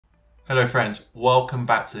Hello friends, welcome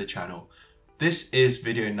back to the channel. This is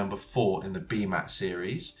video number 4 in the BMAT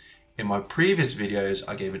series. In my previous videos,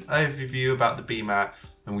 I gave an overview about the BMAT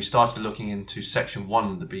and we started looking into section 1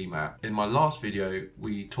 of the BMAT. In my last video,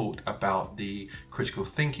 we talked about the critical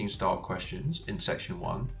thinking style questions in section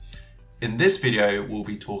 1. In this video, we'll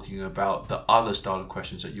be talking about the other style of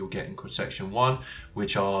questions that you'll get in section 1,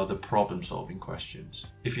 which are the problem solving questions.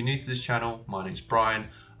 If you're new to this channel, my name's Brian.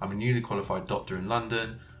 I'm a newly qualified doctor in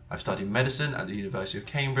London. I've studied medicine at the University of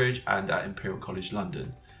Cambridge and at Imperial College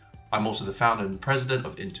London. I'm also the founder and president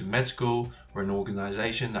of Into Med School. We're an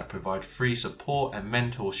organisation that provides free support and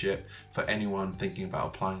mentorship for anyone thinking about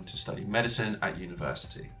applying to study medicine at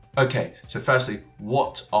university. Okay, so firstly,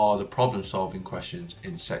 what are the problem solving questions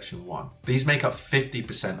in section 1? These make up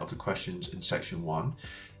 50% of the questions in section 1.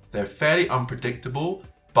 They're fairly unpredictable,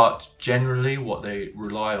 but generally what they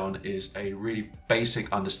rely on is a really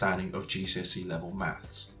basic understanding of GCSE level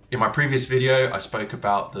maths. In my previous video, I spoke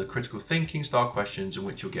about the critical thinking style questions in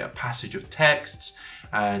which you'll get a passage of texts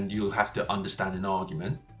and you'll have to understand an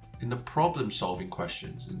argument. In the problem solving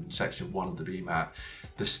questions in section 1 of the BMAT,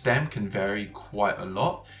 the STEM can vary quite a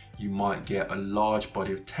lot. You might get a large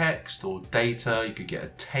body of text or data, you could get a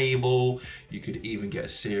table, you could even get a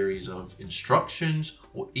series of instructions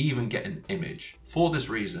or even get an image. For this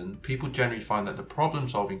reason, people generally find that the problem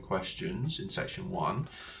solving questions in section 1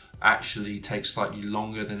 actually take slightly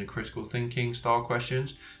longer than the critical thinking style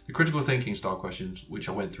questions. The critical thinking style questions, which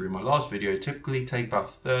I went through in my last video, typically take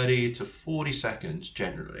about 30 to 40 seconds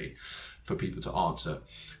generally for people to answer.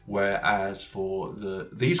 Whereas for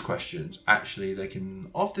these questions, actually they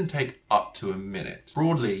can often take up to a minute.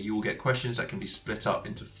 Broadly, you will get questions that can be split up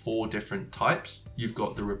into 4 different types. You've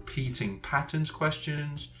got the repeating patterns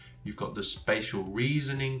questions, you've got the spatial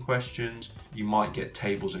reasoning questions, you might get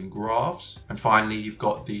tables and graphs, and finally you've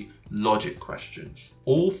got the logic questions.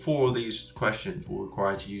 All 4 of these questions will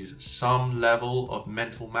require to use some level of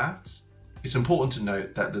mental maths. It's important to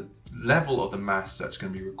note that the level of the maths that's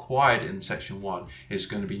going to be required in section 1 is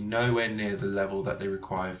going to be nowhere near the level that they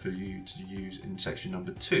require for you to use in section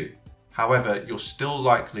number 2. However, you're still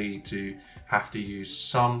likely to have to use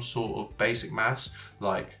some sort of basic maths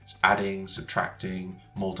like adding, subtracting,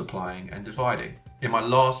 multiplying and dividing. In my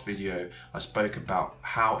last video, I spoke about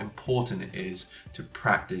how important it is to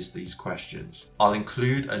practice these questions. I'll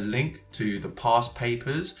include a link to the past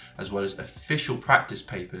papers as well as official practice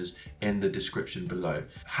papers in the description below.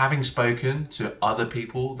 Having spoken to other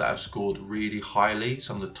people that have scored really highly,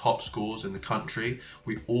 some of the top scores in the country,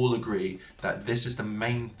 we all agree that this is the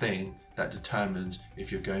main thing that determines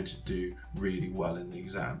if you're going to do really well in the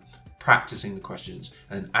exam. Practicing the questions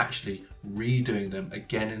and actually redoing them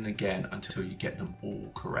again and again until you get them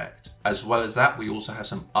all correct. As well as that, we also have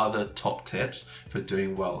some other top tips for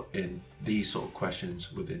doing well in these sort of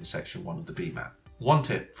questions within section 1 of the BMAT. One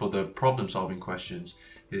tip for the problem solving questions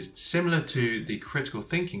is similar to the critical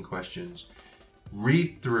thinking questions,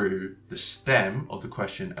 read through the stem of the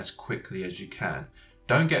question as quickly as you can.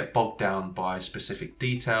 Don't get bogged down by specific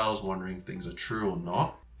details, wondering if things are true or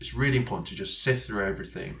not. It's really important to just sift through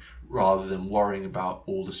everything rather than worrying about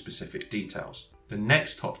all the specific details. The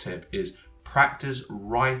next top tip is practice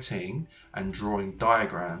writing and drawing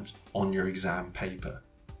diagrams on your exam paper.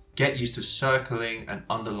 Get used to circling and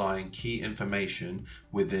underlying key information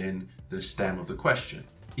within the stem of the question.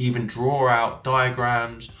 Even draw out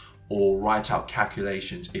diagrams or write out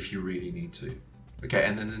calculations if you really need to. Okay,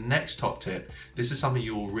 and then the next top tip, this is something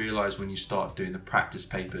you will realize when you start doing the practice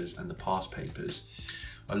papers and the past papers.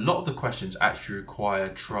 A lot of the questions actually require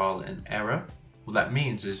trial and error. What that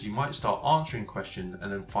means is you might start answering questions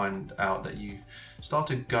and then find out that you've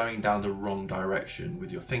started going down the wrong direction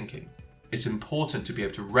with your thinking. It's important to be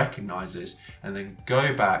able to recognize this and then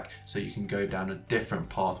go back so you can go down a different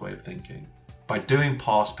pathway of thinking. By doing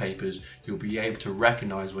past papers, you'll be able to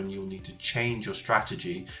recognize when you'll need to change your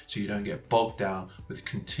strategy so you don't get bogged down with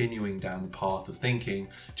continuing down the path of thinking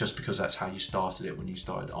just because that's how you started it when you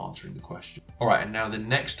started answering the question. All right, and now the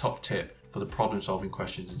next top tip for the problem solving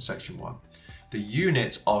questions in section 1. The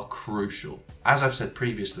units are crucial. As I've said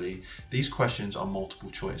previously, these questions are multiple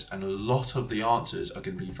choice and a lot of the answers are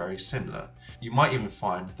going to be very similar. You might even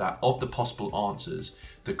find that of the possible answers,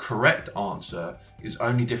 the correct answer is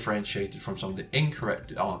only differentiated from some of the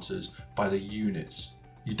incorrect answers by the units.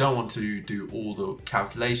 You don't want to do all the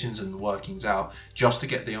calculations and workings out just to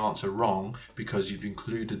get the answer wrong because you've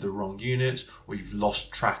included the wrong units or you've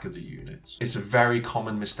lost track of the units. It's a very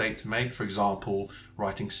common mistake to make, for example,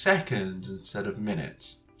 writing seconds instead of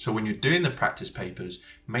minutes. So when you're doing the practice papers,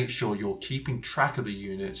 make sure you're keeping track of the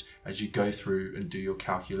units as you go through and do your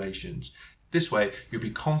calculations. This way, you'll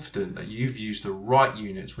be confident that you've used the right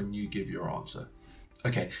units when you give your answer.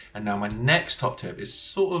 Okay, and now my next top tip is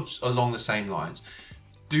sort of along the same lines.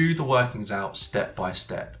 Do the workings out step by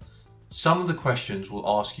step. Some of the questions will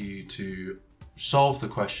ask you to solve the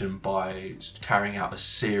question by carrying out a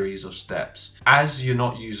series of steps. As you're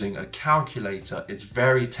not using a calculator, it's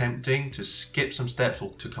very tempting to skip some steps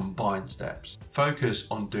or to combine steps. Focus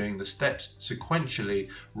on doing the steps sequentially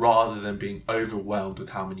rather than being overwhelmed with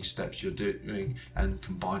how many steps you're doing and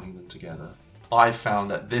combining them together. I found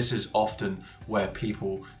that this is often where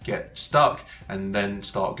people get stuck and then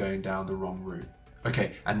start going down the wrong route.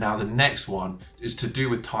 Okay, and now the next one is to do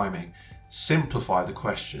with timing. Simplify the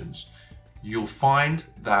questions. You'll find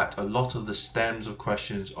that a lot of the stems of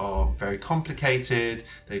questions are very complicated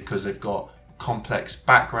because they've got complex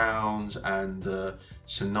backgrounds and the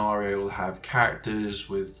scenario will have characters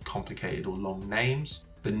with complicated or long names.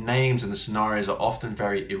 The names and the scenarios are often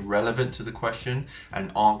very irrelevant to the question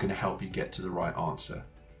and aren't going to help you get to the right answer.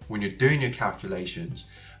 When you're doing your calculations,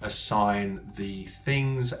 assign the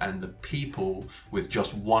things and the people with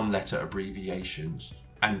just one letter abbreviations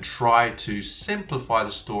and try to simplify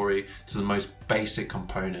the story to the most basic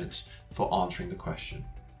components for answering the question.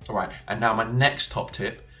 All right, and now my next top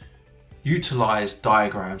tip, utilize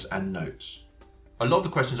diagrams and notes. A lot of the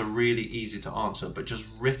questions are really easy to answer, but just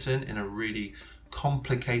written in a really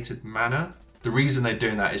complicated manner. The reason they're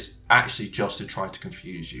doing that is actually just to try to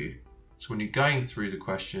confuse you. So when you're going through the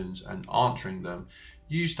questions and answering them,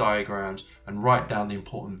 use diagrams and write down the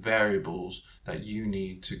important variables that you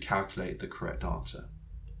need to calculate the correct answer.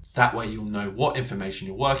 That way you'll know what information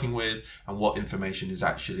you're working with and what information is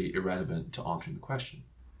actually irrelevant to answering the question.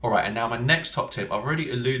 All right, and now my next top tip, I've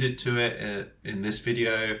already alluded to it in this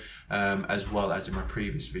video as well as in my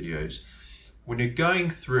previous videos. When you're going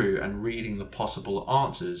through and reading the possible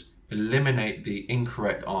answers, eliminate the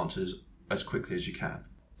incorrect answers as quickly as you can.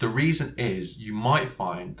 The reason is you might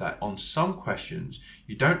find that on some questions,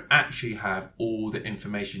 you don't actually have all the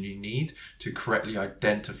information you need to correctly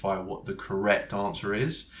identify what the correct answer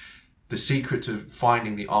is. The secret to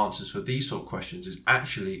finding the answers for these sort of questions is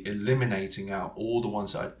actually eliminating out all the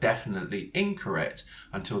ones that are definitely incorrect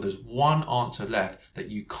until there's one answer left that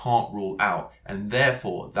you can't rule out, and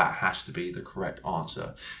therefore that has to be the correct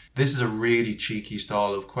answer. This is a really cheeky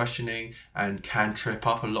style of questioning and can trip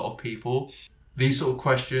up a lot of people. These sort of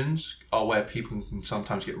questions are where people can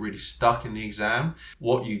sometimes get really stuck in the exam.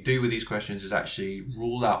 What you do with these questions is actually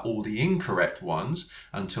rule out all the incorrect ones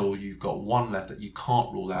until you've got one left that you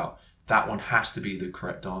can't rule out. That one has to be the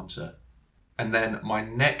correct answer. And then my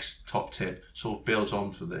next top tip sort of builds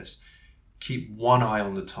on for this. Keep one eye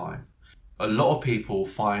on the time. A lot of people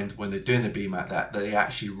find when they're doing the BMAT that they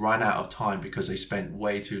actually run out of time because they spent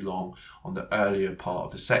way too long on the earlier part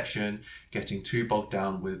of the section, getting too bogged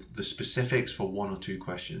down with the specifics for one or two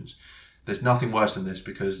questions. There's nothing worse than this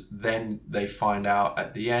because then they find out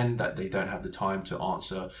at the end that they don't have the time to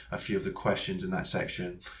answer a few of the questions in that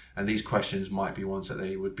section. And these questions might be ones that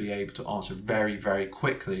they would be able to answer very, very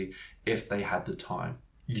quickly if they had the time.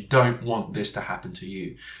 You don't want this to happen to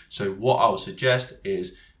you. So what I would suggest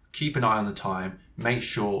is keep an eye on the time. Make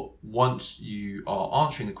sure once you are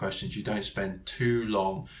answering the questions, you don't spend too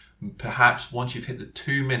long. Perhaps once you've hit the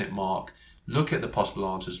 2-minute mark, look at the possible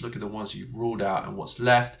answers, look at the ones that you've ruled out and what's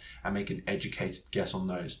left, and make an educated guess on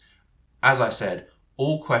those. As I said,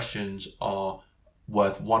 all questions are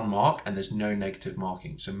worth 1 mark and there's no negative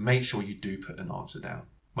marking. So make sure you do put an answer down.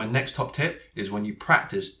 My next top tip is when you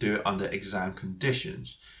practice, do it under exam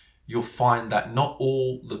conditions. You'll find that not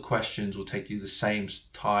all the questions will take you the same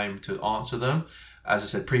time to answer them. As I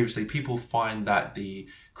said previously, people find that the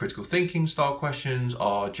critical thinking style questions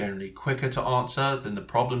are generally quicker to answer than the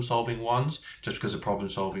problem solving ones, just because the problem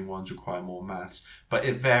solving ones require more maths. But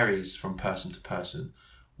it varies from person to person.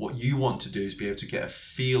 What you want to do is be able to get a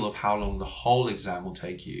feel of how long the whole exam will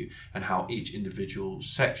take you and how each individual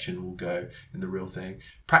section will go in the real thing.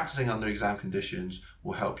 Practicing under exam conditions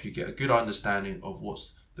will help you get a good understanding of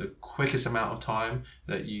what's the quickest amount of time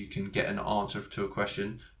that you can get an answer to a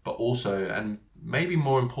question, but also, and maybe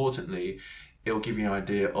more importantly, it'll give you an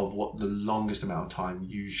idea of what the longest amount of time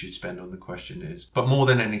you should spend on the question is. But more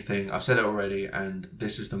than anything, I've said it already, and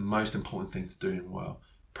this is the most important thing to doing well.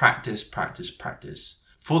 Practice, practice, practice.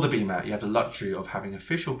 For the BMAT, you have the luxury of having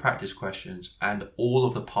official practice questions and all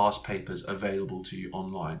of the past papers available to you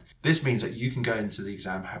online. This means that you can go into the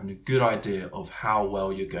exam having a good idea of how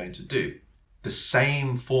well you're going to do. The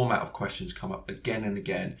same format of questions come up again and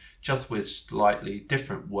again, just with slightly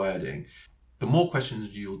different wording. The more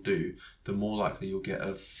questions you'll do, the more likely you'll get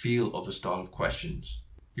a feel of the style of questions.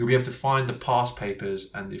 You'll be able to find the past papers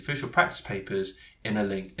and the official practice papers in a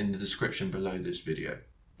link in the description below this video.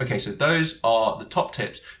 Okay, so those are the top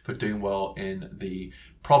tips for doing well in the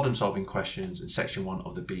problem solving questions in section 1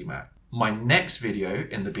 of the BMAT. My next video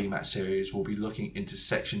in the BMAT series will be looking into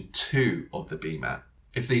section 2 of the BMAT.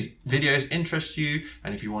 If these videos interest you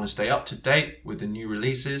and if you want to stay up to date with the new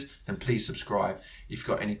releases, then please subscribe. If you've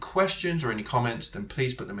got any questions or any comments, then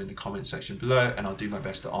please put them in the comment section below and I'll do my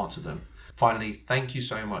best to answer them. Finally, thank you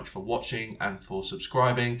so much for watching and for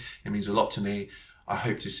subscribing. It means a lot to me. I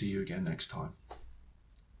hope to see you again next time.